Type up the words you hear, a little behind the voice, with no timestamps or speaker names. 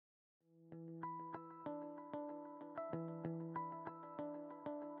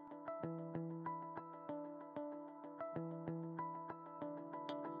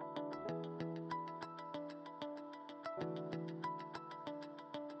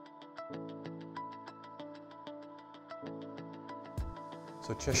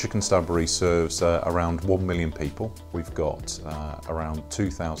So Cheshire Constabulary serves around 1 million people. We've got around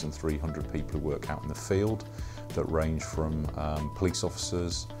 2,300 people who work out in the field that range from police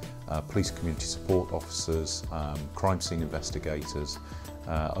officers, police community support officers, crime scene investigators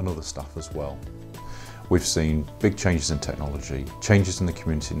and other staff as well. We've seen big changes in technology, changes in the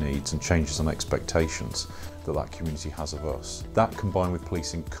community needs and changes in expectations that community has of us. That combined with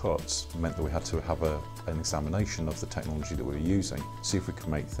policing cuts meant that we had to have an examination of the technology that we were using, see if we could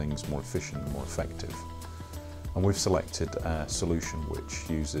make things more efficient and more effective. And we've selected a solution which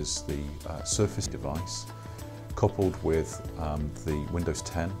uses the Surface device coupled with the Windows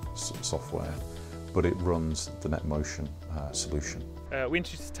 10 software, but it runs the NetMotion solution. We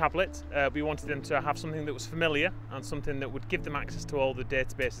introduced a tablet. We wanted them to have something that was familiar and something that would give them access to all the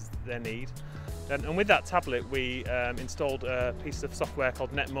databases that they need. And with that tablet we installed a piece of software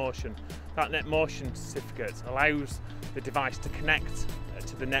called NetMotion. That NetMotion certificate allows the device to connect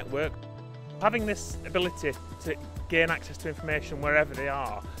to the network. Having this ability to gain access to information wherever they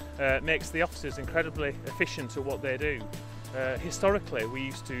are makes the officers incredibly efficient at what they do. Historically we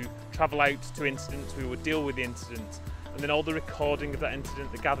used to travel out to incidents, we would deal with the incident, and then all the recording of that incident,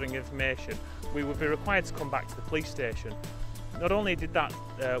 the gathering of information, we would be required to come back to the police station. Not only did that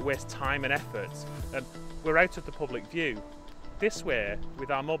waste time and effort, we're out of the public view. This way,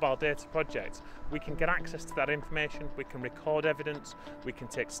 with our mobile data project, we can get access to that information, we can record evidence, we can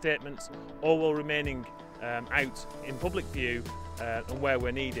take statements, all while remaining out in public view and where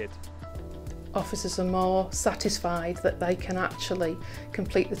we're needed. Officers are more satisfied that they can actually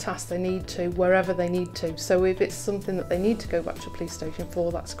complete the task they need to wherever they need to. So if it's something that they need to go back to a police station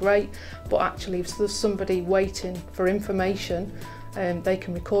for, that's great, but actually if there's somebody waiting for information, they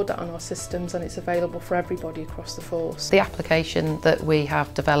can record that on our systems and it's available for everybody across the force. The application that we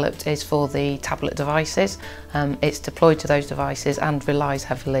have developed is for the tablet devices. It's deployed to those devices and relies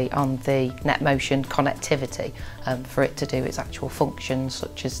heavily on the NetMotion connectivity for it to do its actual functions,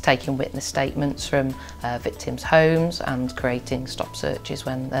 such as taking witness statements from victims' homes and creating stop searches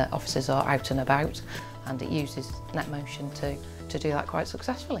when the officers are out and about. And it uses NetMotion to do that quite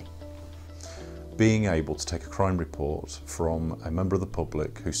successfully. Being able to take a crime report from a member of the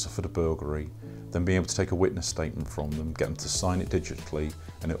public who suffered a burglary, then being able to take a witness statement from them, get them to sign it digitally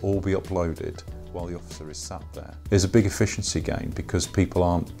and it all be uploaded while the officer is sat there, is a big efficiency gain because people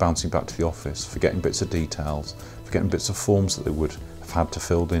aren't bouncing back to the office, forgetting bits of details, forgetting bits of forms that they would have had to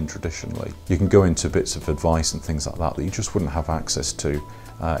fill in traditionally. You can go into bits of advice and things like that you just wouldn't have access to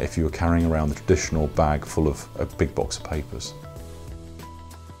if you were carrying around the traditional bag full of a big box of papers.